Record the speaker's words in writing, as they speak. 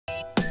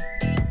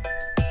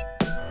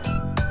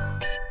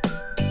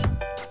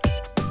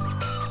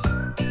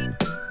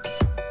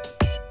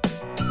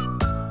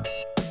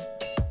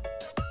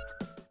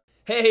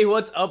Hey,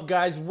 what's up,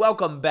 guys?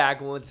 Welcome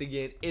back once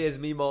again. It is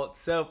me, Molt.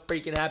 So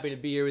freaking happy to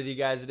be here with you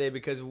guys today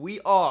because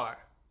we are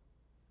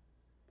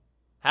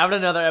having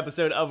another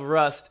episode of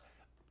Rushed,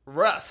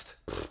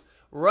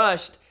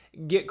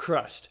 Get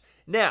Crushed.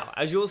 Now,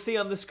 as you'll see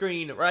on the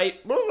screen, right?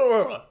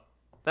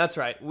 That's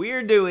right.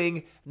 We're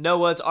doing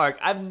Noah's Ark.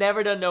 I've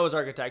never done Noah's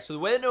Ark attack. So the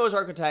way the Noah's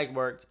Ark attack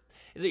works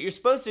is that you're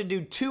supposed to do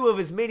 2 of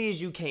as many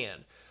as you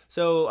can.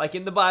 So, like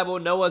in the Bible,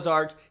 Noah's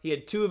Ark, he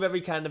had 2 of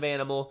every kind of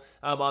animal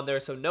on there.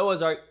 So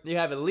Noah's Ark, you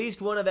have at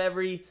least 1 of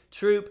every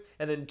troop,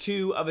 and then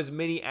 2 of as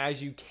many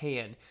as you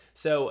can.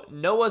 So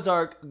Noah's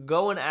Ark,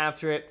 going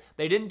after it.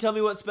 They didn't tell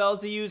me what spells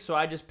to use, so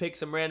I just picked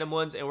some random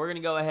ones, and we're going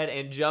to go ahead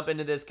and jump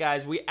into this,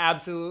 guys. We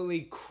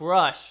absolutely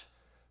crush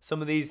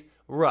some of these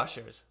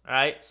rushers, all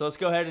right? So let's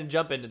go ahead and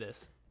jump into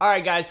this. All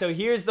right, guys, so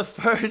here's the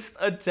first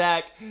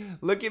attack.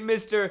 Look at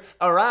Mr.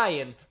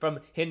 Orion from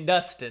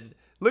Hindustan.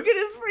 Look at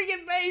his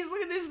freaking face.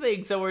 Look at this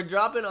thing. So we're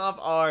dropping off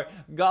our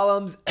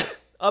golems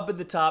up at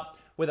the top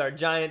with our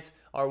giants,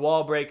 our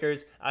wall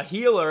breakers, a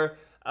healer.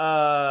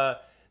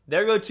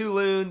 There go 2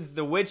 loons.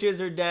 The witches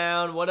are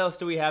down. What else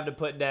do we have to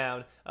put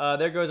down?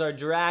 There goes our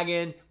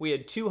dragon. We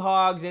had 2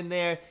 hogs in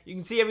there. You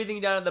can see everything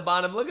down at the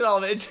bottom. Look at all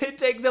of it. It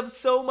takes up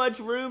so much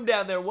room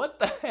down there. What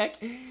the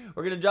heck?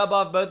 We're going to drop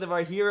off both of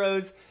our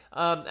heroes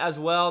as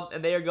well,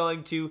 and they are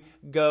going to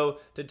go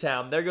to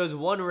town. There goes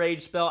 1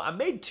 rage spell. I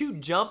made 2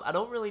 jump. I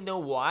don't really know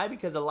why,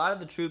 because a lot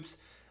of the troops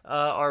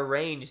are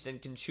ranged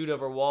and can shoot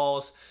over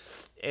walls,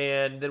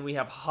 and then we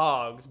have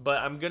hogs, but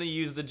I'm going to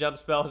use the jump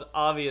spells,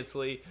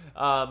 obviously.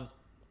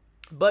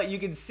 But you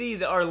can see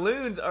that our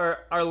loons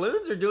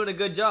are doing a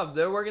good job.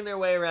 They're working their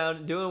way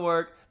around, doing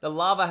work. The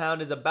lava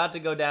hound is about to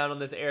go down on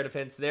this air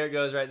defense. There it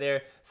goes right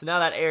there. So now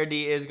that air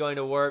D is going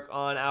to work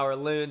on our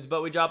loons.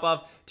 But we drop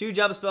off 2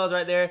 jump spells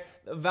right there.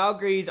 The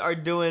Valkyries are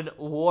doing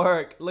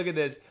work. Look at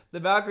this. The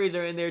Valkyries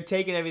are in there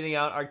taking everything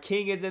out. Our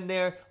king is in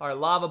there. Our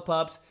lava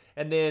pups.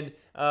 And then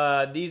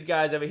these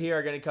guys over here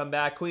are going to come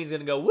back. Queen's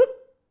going to go whoop,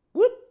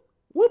 whoop,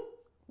 whoop,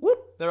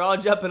 whoop. They're all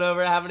jumping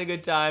over, having a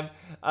good time.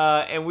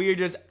 And we are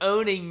just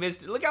owning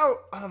Mr. Look how,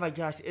 oh my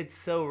gosh, it's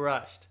so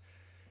rushed.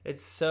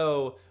 It's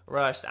so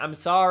rushed. I'm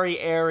sorry,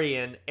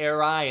 Arian,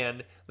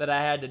 that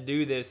I had to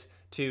do this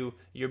to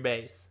your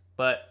base.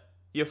 But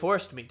you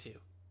forced me to.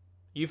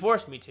 You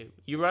forced me to.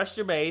 You rushed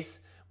your base,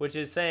 which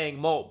is saying,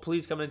 Molt,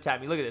 please come and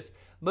attack me. Look at this.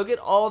 Look at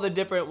all the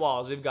different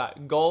walls. We've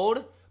got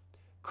gold,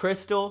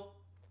 crystal,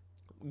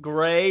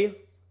 gray.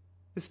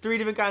 There's 3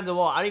 different kinds of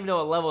wall. I don't even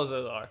know what levels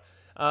those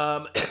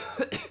are.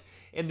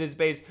 In this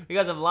base, we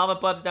got some lava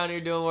pups down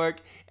here doing work.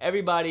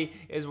 Everybody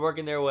is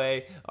working their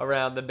way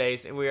around the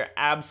base, and we are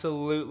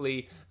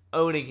absolutely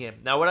owning him.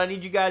 Now, what I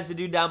need you guys to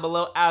do down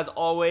below, as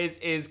always,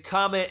 is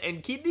comment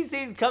and keep these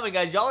things coming,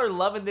 guys. Y'all are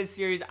loving this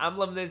series. I'm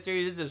loving this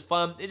series. This is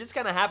fun. It just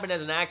kind of happened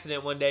as an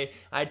accident one day.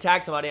 I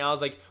attacked somebody, and I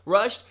was like,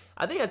 rushed?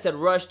 I think I said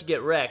rushed,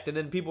 get wrecked. And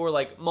then people were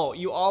like, Mo,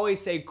 you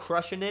always say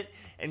crushing it,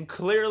 and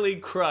clearly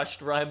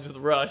crushed rhymes with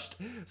rushed.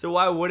 So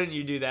why wouldn't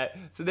you do that?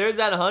 So there's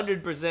that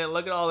 100%.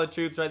 Look at all the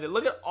troops right there.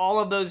 Look at all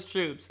of those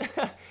troops.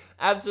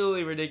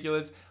 Absolutely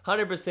ridiculous.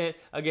 100%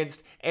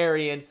 against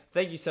Arian.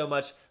 Thank you so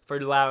much for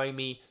allowing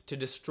me to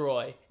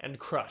destroy and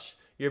crush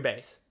your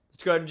base.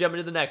 Let's go ahead and jump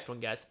into the next one,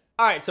 guys.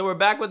 All right, so we're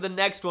back with the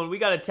next one. We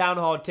got a Town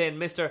Hall 10,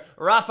 Mr.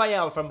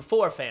 Raphael from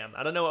 4fam.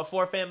 I don't know what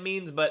 4fam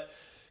means, but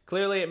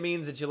clearly it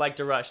means that you like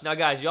to rush. Now,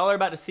 guys, y'all are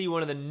about to see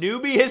one of the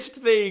noobiest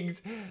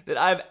things that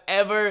I've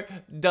ever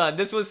done.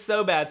 This was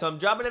so bad. So I'm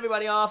dropping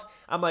everybody off.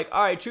 I'm like,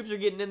 all right, troops are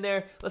getting in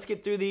there. Let's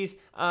get through these.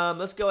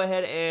 Let's go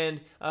ahead and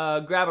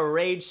grab a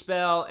rage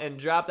spell and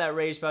drop that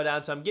rage spell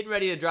down. So I'm getting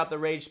ready to drop the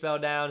rage spell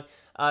down.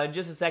 In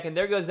just a second.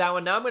 There goes that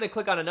one. Now I'm going to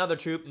click on another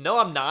troop. No,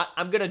 I'm not.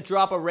 I'm going to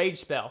drop a rage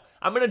spell.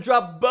 I'm going to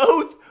drop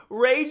both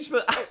rage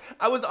spells.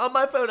 I was on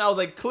my phone. I was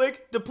like,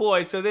 click,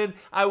 deploy. So then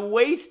I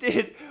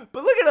wasted,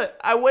 but look at it.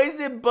 I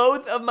wasted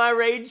both of my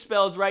rage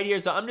spells right here.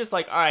 So I'm just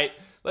like, all right,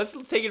 let's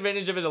take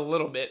advantage of it a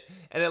little bit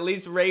and at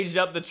least rage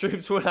up the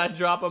troops when I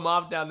drop them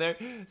off down there.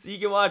 So you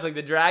can watch, like,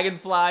 the dragon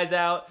flies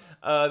out.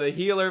 The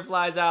healer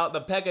flies out.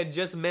 The P.E.K.K.A.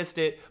 just missed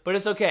it, but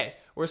it's okay.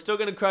 We're still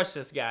going to crush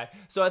this guy.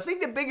 So I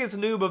think the biggest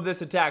noob of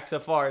this attack so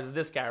far is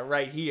this guy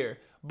right here.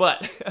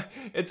 But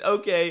it's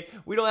okay.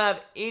 We don't have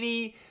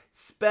any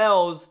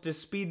spells to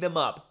speed them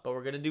up, but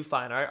we're going to do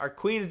fine. All right? Our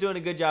queen's doing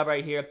a good job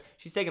right here.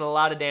 She's taking a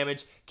lot of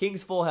damage.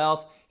 King's full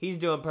health. He's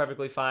doing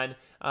perfectly fine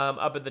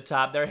up at the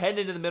top. They're heading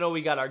into the middle.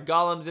 We got our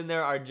golems in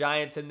there, our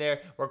giants in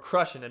there. We're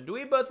crushing them. Do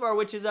we have both of our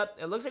witches up?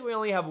 It looks like we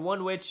only have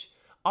 1 witch.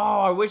 Oh,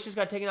 our witch just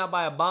got taken out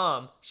by a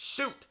bomb.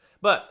 Shoot.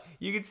 But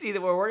you can see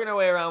that we're working our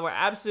way around. We're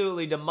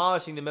absolutely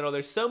demolishing the middle.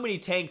 There's so many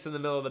tanks in the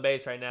middle of the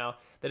base right now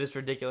that it's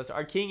ridiculous.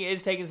 Our king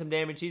is taking some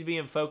damage. He's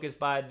being focused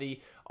by the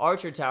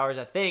archer towers,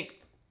 I think.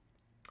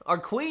 Our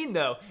queen,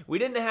 though, we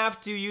didn't have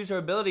to use her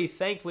ability,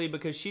 thankfully,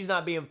 because she's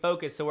not being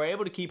focused. So we're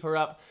able to keep her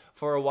up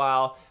for a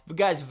while. But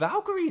guys,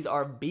 Valkyries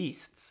are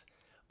beasts.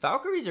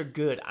 Valkyries are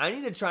good. I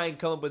need to try and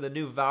come up with a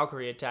new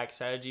Valkyrie attack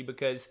strategy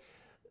because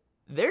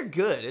they're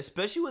good,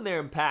 especially when they're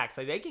in packs.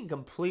 Like, they can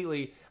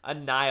completely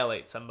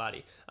annihilate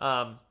somebody.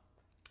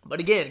 But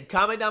again,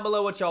 comment down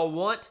below what y'all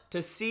want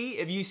to see.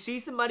 If you see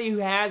somebody who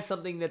has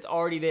something that's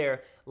already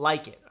there,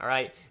 like it, all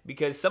right?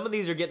 Because some of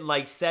these are getting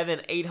like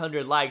 700,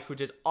 800 likes,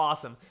 which is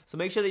awesome. So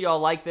make sure that y'all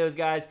like those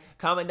guys.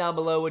 Comment down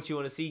below what you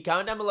want to see.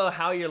 Comment down below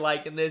how you're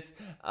liking this.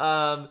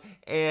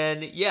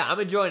 And yeah, I'm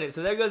enjoying it.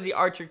 So there goes the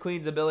Archer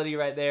Queen's ability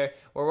right there.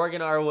 We're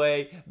working our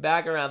way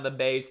back around the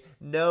base.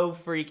 No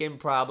freaking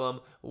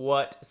problem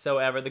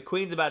whatsoever. The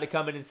Queen's about to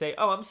come in and say,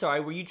 oh, I'm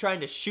sorry, were you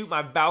trying to shoot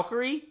my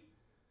Valkyrie?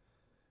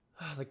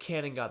 Oh, the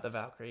cannon got the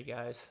Valkyrie,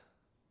 guys.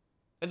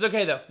 It's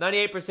okay, though.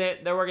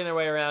 98%. They're working their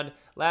way around.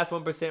 Last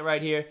 1%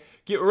 right here.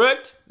 Get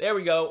wrecked. There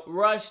we go.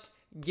 Rushed.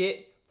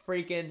 Get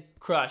freaking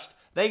crushed.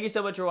 Thank you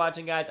so much for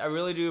watching, guys. I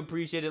really do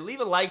appreciate it.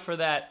 Leave a like for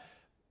that.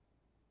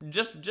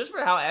 Just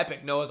for how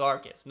epic Noah's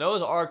Ark is.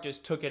 Noah's Ark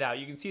just took it out.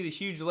 You can see the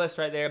huge list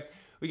right there.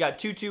 We got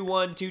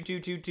 221,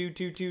 2222,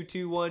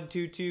 2221,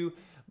 22.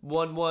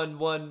 1 1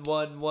 1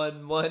 1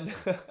 1 1.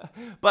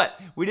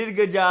 But we did a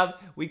good job.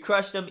 We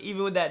crushed them,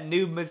 even with that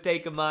noob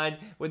mistake of mine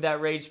with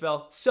that rage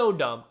spell. So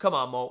dumb. Come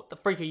on, Mo. What the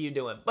freak are you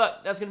doing?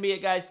 But that's going to be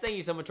it, guys. Thank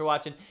you so much for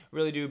watching.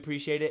 Really do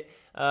appreciate it.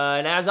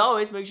 And as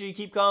always, make sure you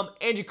keep calm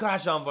and you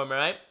crash on for me, all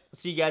right?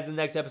 See you guys in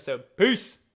the next episode. Peace.